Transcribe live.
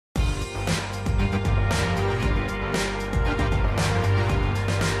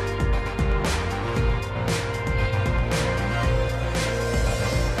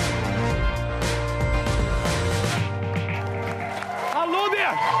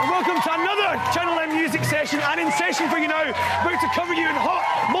Welcome to another Channel M music session, and in session for you now, about to cover you in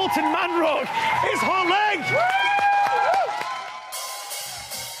hot molten man rock, it's Hot Leg!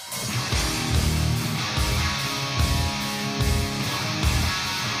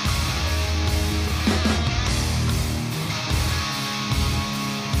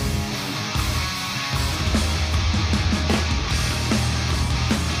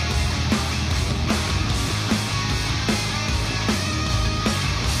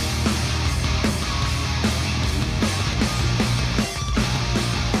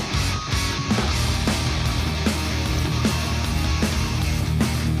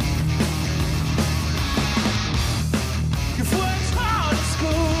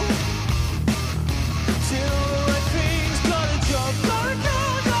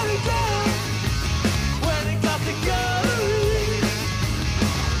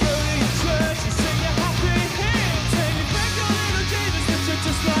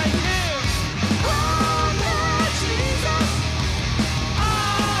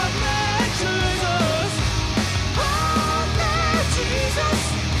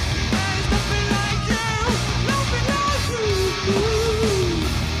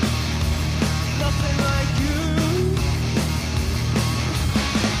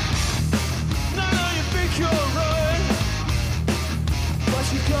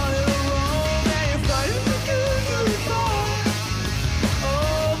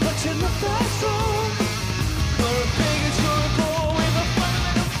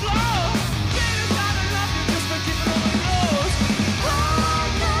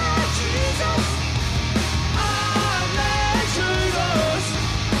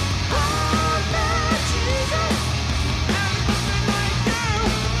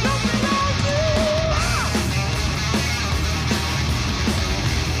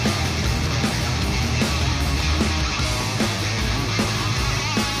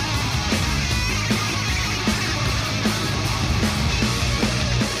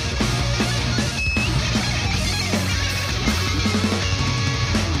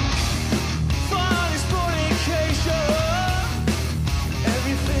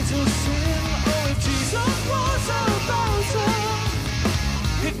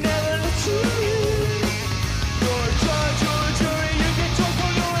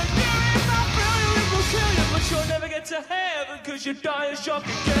 You die a shock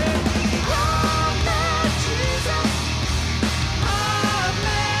again. Oh, man, Jesus. Oh,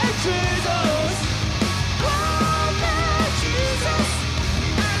 man, Jesus. Oh, man, Jesus.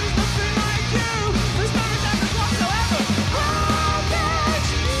 And there's nothing like you. There's no resemblance whatsoever. Oh, man,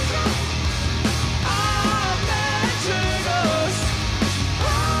 Jesus. Oh, man, Jesus.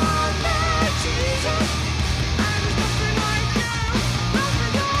 Oh, man, Jesus. And there's nothing like you.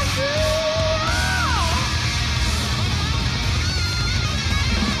 Nothing like you.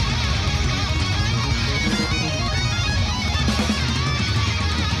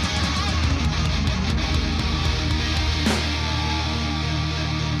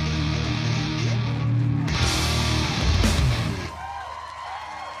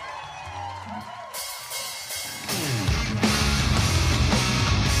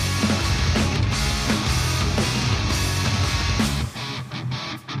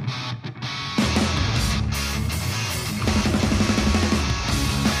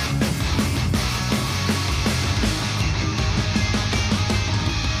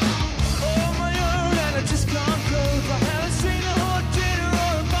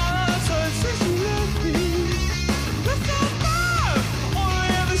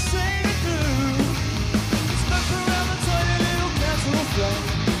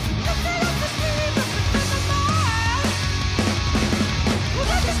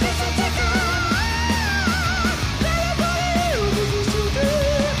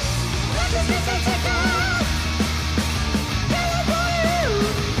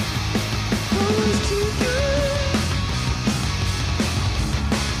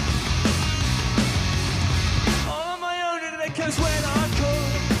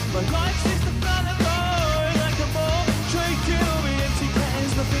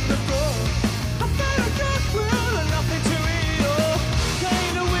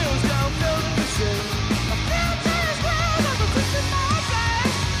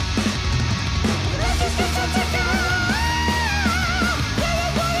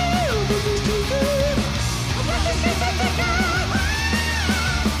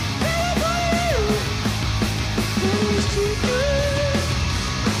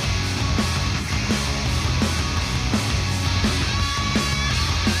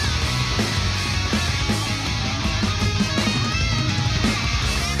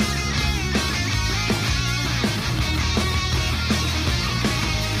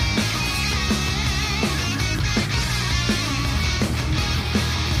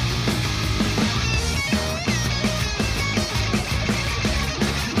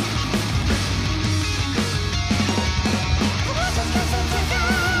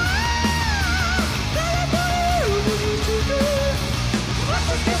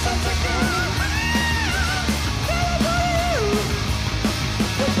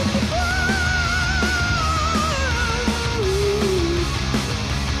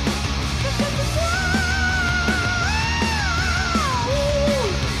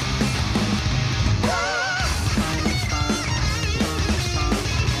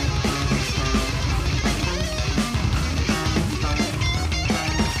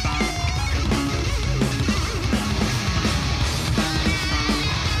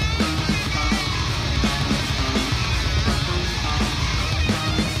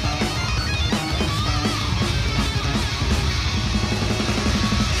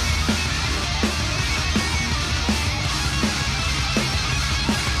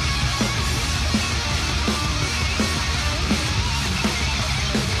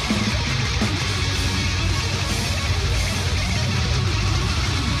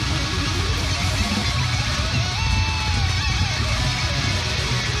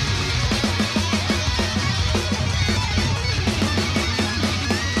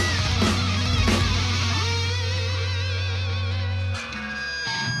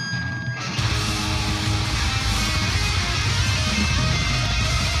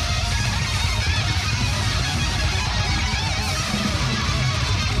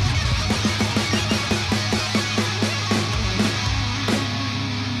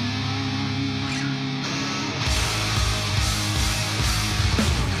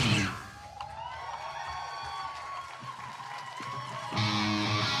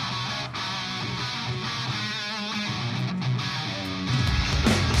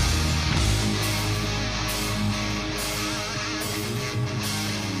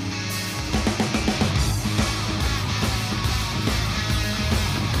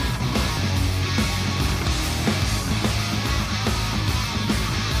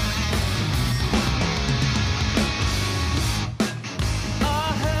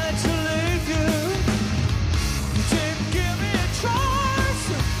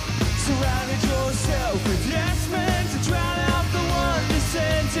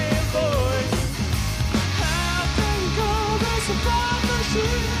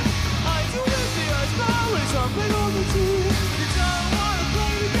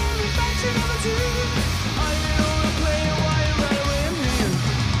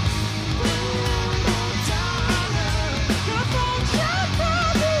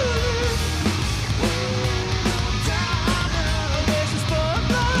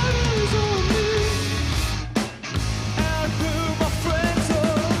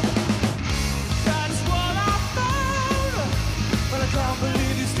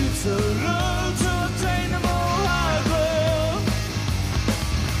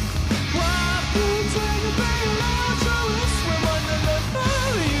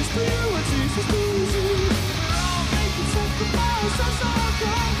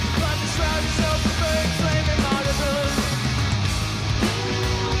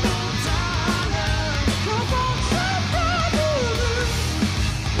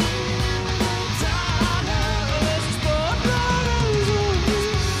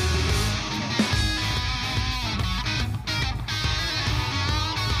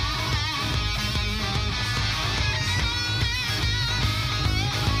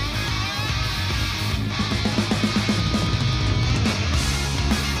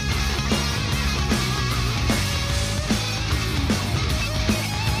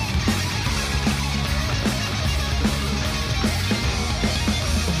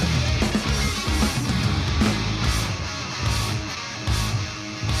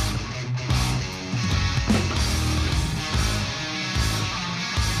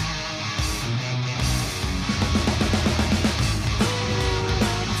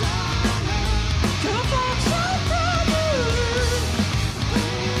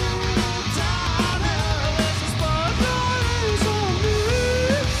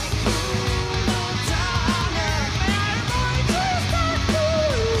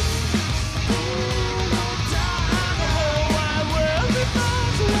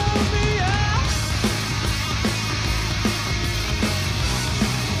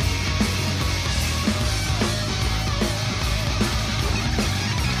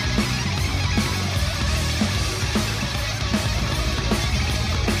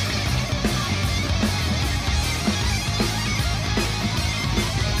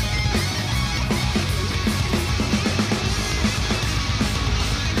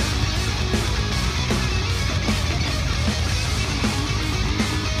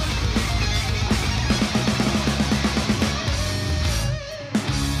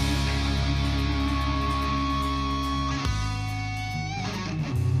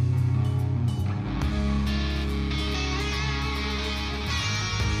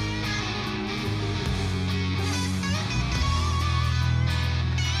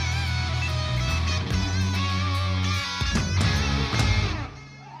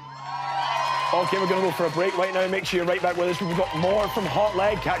 OK, we're going to go for a break right now. Make sure you're right back with us. We've got more from Hot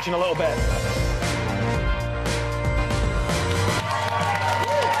Leg. Catch you in a little bit.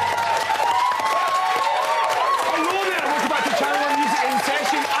 Hello there. Welcome back to Channel 1 Music in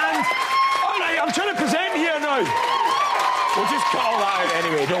Session. And, all right, I'm trying to present here now. We'll just cut all that out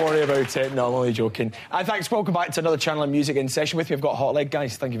anyway. Don't worry about it. No, I'm only joking. And thanks. Welcome back to another Channel 1 Music in Session. With me, I've got Hot Leg.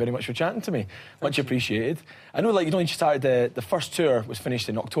 Guys, thank you very much for chatting to me. Much appreciated. I know, like, you only started the first tour was finished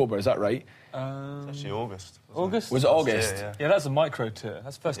in October. Is that right? It's actually August. August? Was it August? Yeah, that's a micro tour.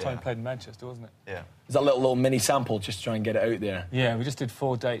 That's the first time we played in Manchester, wasn't it? Yeah. Is that a little mini sample just to try and get it out there? Yeah, we just did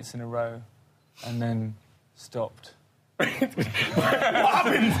 4 dates in a row and then stopped. What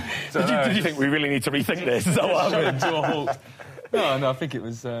happened? Did you think we really need to rethink this? Is that what happened? To a halt. No, I think it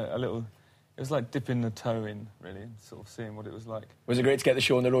was a little... It was like dipping the toe in, really, and sort of seeing what it was like. Was it great to get the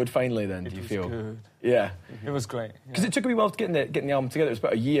show on the road finally, then, do you feel? It was good. Yeah. It was great. Because it took a wee while to getting the album together. It was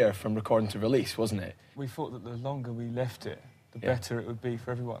about a year from recording to release, wasn't it? We thought that the longer we left it, the better it would be for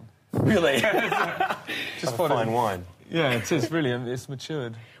everyone. Really? Just fine wine. Yeah, it is, really. It's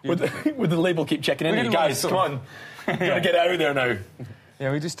matured. Would the label keep checking in? didn't Guys, come on. You've got to get it out there now.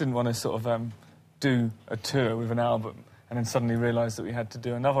 Yeah, we just didn't want to sort of do a tour with an album and then suddenly realise that we had to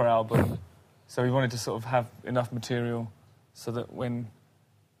do another album. So we wanted to sort of have enough material so that when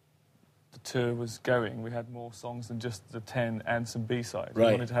the tour was going, we had more songs than just the 10 and some B-sides. Right.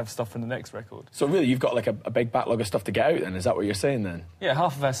 We wanted to have stuff from the next record. So really, you've got like a big backlog of stuff to get out then, is that what you're saying then? Yeah,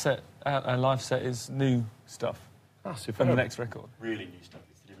 half of our live set is new stuff Super. from the next record. Really new stuff.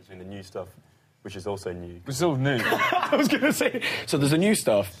 It's the difference between the new stuff, which is also new. Which is all new. I was going to say, so there's the new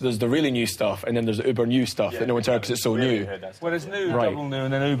stuff, there's the really new stuff, and then there's the uber new stuff that no one's heard because it's so new. Well, there's new, Right. double new,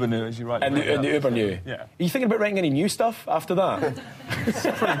 and then uber new, as you rightly And pointed out. the uber new. Yeah. Are you thinking about writing any new stuff after that? Go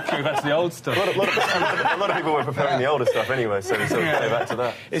back to the old stuff. A lot of people were preparing the older stuff anyway, so we sort of go back to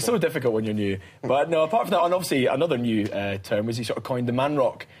that. It's so difficult when you're new. But no, apart from that, and obviously another new term was he sort of coined the man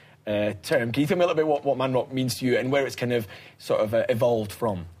rock term. Can you tell me a little bit what man rock means to you and where it's kind of sort of evolved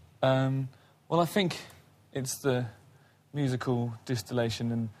from? Well, I think it's the musical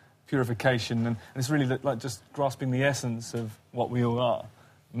distillation and purification, and it's really like just grasping the essence of what we all are.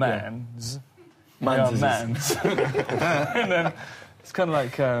 Mans. We are mans. And then it's kind of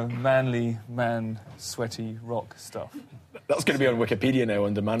like manly, sweaty rock stuff. That's going to be on Wikipedia now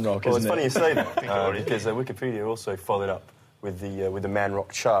under man rock, Well, isn't it's funny it? you say that, because Wikipedia also followed up with the man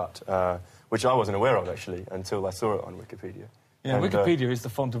rock chart, which I wasn't aware of, actually, until I saw it on Wikipedia. Yeah, And, Wikipedia is the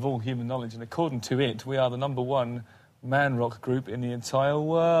font of all human knowledge, and according to it, we are the #1 man rock group in the entire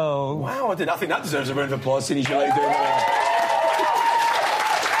world. Wow, I think that deserves a round of applause, seeing as you like doing that.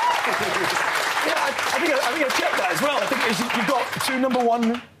 Yeah, I think I checked that as well. I think you've got 2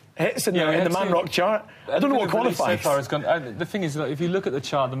 #1 hits in the man rock chart. I don't know what qualifies. So far has gone, the thing is, like, if you look at the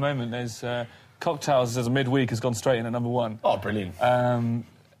chart at the moment, there's Cocktails as a midweek has gone straight in at #1. Oh, brilliant.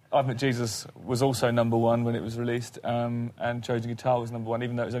 I've Met Jesus was also #1 when it was released, and Trojan Guitar was #1,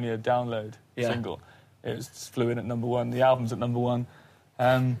 even though it was only a download single. It flew in at #1. The album's at #1.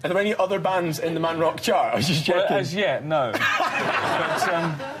 Are there any other bands in the man rock chart? I was just checking. Well, as yet, no.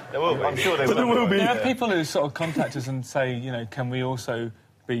 But, there will be. I'm sure there will be. there are people who sort of contact us and say, you know, can we also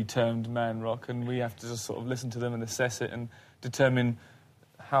be termed man rock? And we have to just sort of listen to them and assess it and determine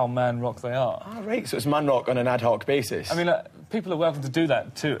how man rock they are. Ah, right, so it's man rock on an ad hoc basis. I mean, people are welcome to do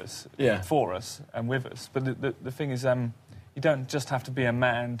that to us, Yeah. for us and with us. But the thing is, you don't just have to be a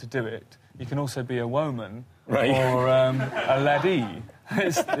man to do it. You can also be a woman Right. or a laddie.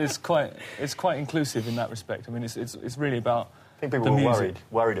 It's quite inclusive in that respect. I mean, it's really about I think people the were music.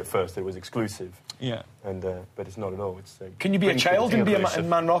 worried at first that it was exclusive. Yeah. And but it's not at all. It's Can you be a child and be a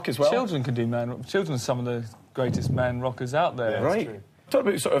man rock as well? Children can do man rock. Children are some of the greatest man rockers out there. Yeah. Right. true. Talk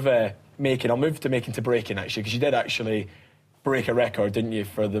about sort of making. I'll move to making to breaking, actually, because you did actually break a record, didn't you,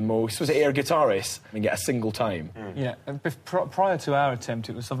 for the most... Was it air guitarist? I mean, get a single time. Yeah, and prior to our attempt,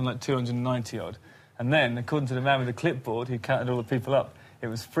 it was something like 290-odd. And then, according to the man with the clipboard, who counted all the people up, it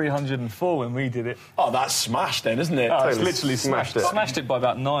was 304 when we did it. Oh, that's smashed then, isn't it? Oh, it's Totally literally smashed it. Smashed it by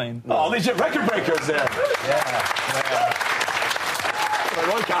about 9. Oh, legit record breakers there. Yeah. Like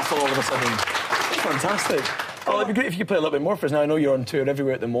Roy Castle all of a sudden. That's fantastic. Oh, it'd be great if you could play a little bit more for us now. I know you're on tour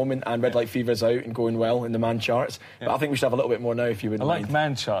everywhere at the moment, and Red Light Fever's out and going well in the man charts. But I think we should have a little bit more now, if you wouldn't I like mind.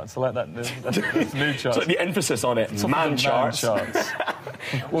 man charts. I like that. That's new charts. So the emphasis on it. Man charts. Man charts.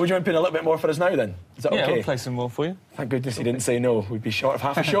 Well, would you mind playing a little bit more for us now, then? Is that Yeah, okay? we'll play some more for you. Thank goodness he didn't say no. We'd be short of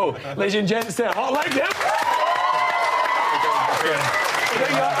half a show. Ladies and gents, Hot Leg, yep. There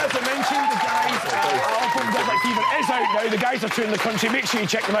you are. As I mentioned, the guys from Red Light Fever is out now. The guys are touring the country. Make sure you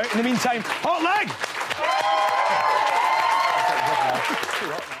check them out. In the meantime, Hot Leg!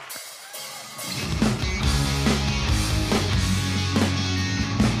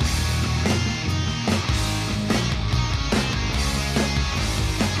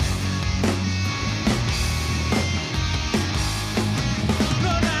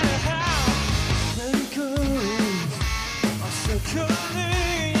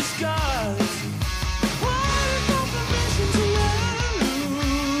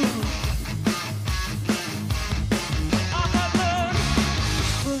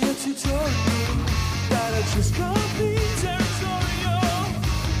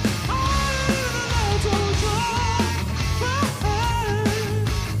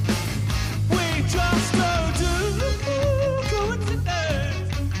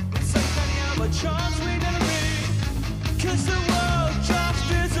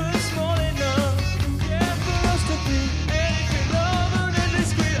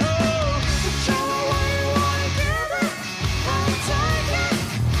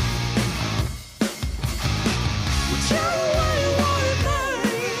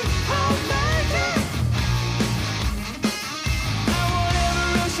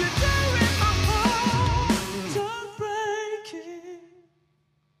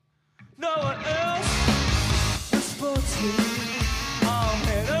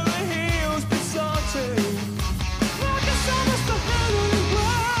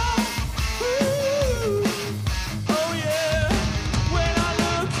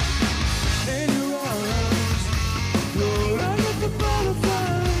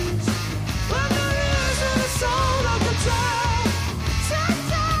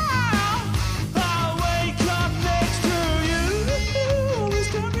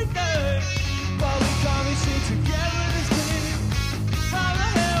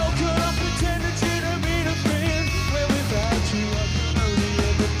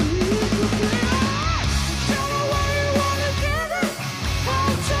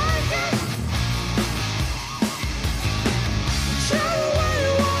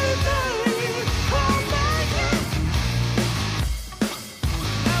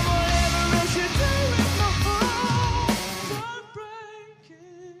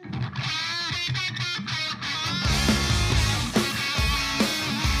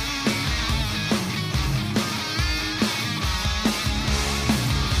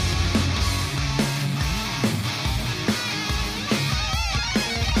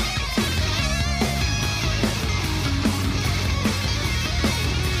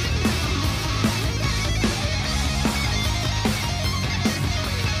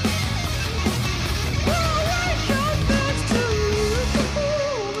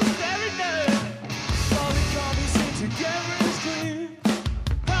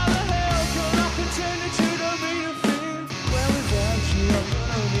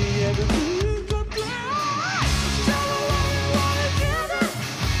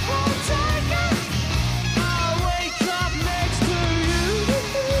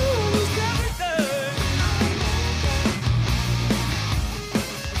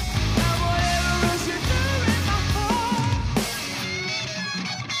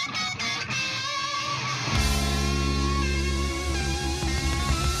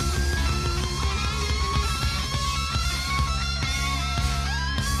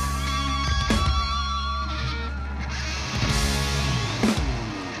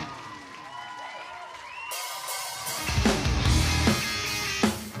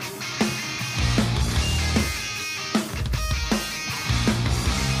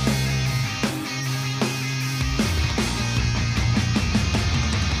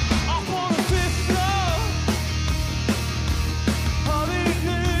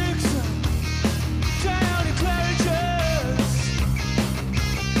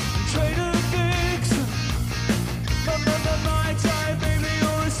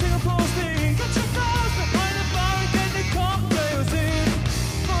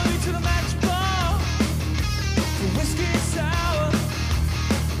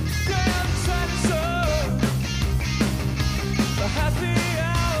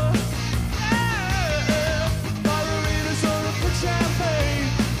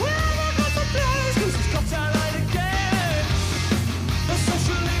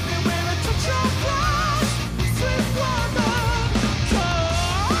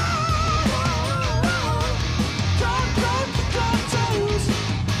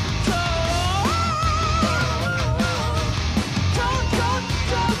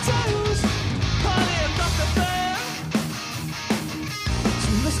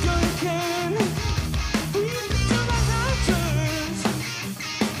 skunk came